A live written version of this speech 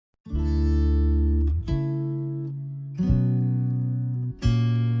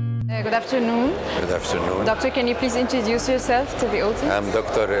Good afternoon. Good afternoon. Doctor, can you please introduce yourself to the audience? I'm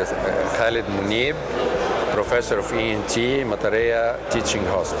Dr. Khaled Monib, Professor of ENT, Monib Teaching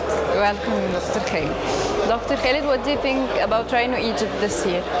Hospital. Welcome, Dr. Khaled. Dr. Khaled, what do you think about RhinoEgypt this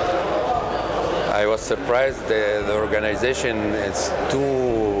year? I was surprised the organization is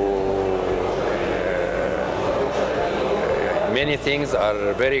many things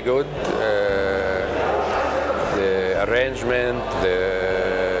are very good. The arrangement, the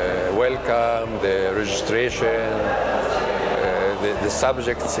welcome, the registration, the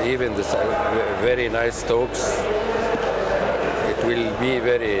subjects, even the very nice talks. It will be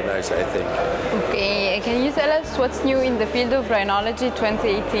very nice, I think. Okay, can you tell us what's new in the field of rhinology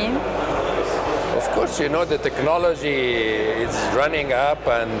 2018? Of course, you know, the technology is running up,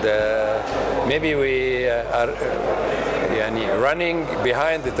 and maybe we are running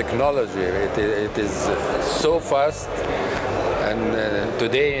behind the technology. It is so fast, and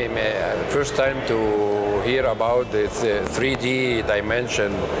today, first time to hear about the 3D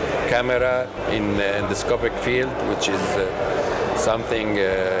dimension camera in endoscopic field, which is something,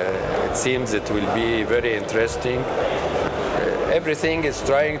 it seems it will be very interesting. Everything is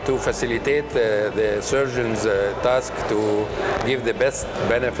trying to facilitate the surgeon's task to give the best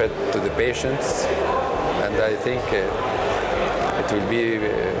benefit to the patients, and I think it will be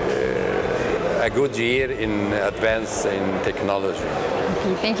a good year in advance in technology.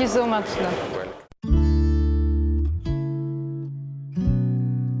 Okay, thank you so much.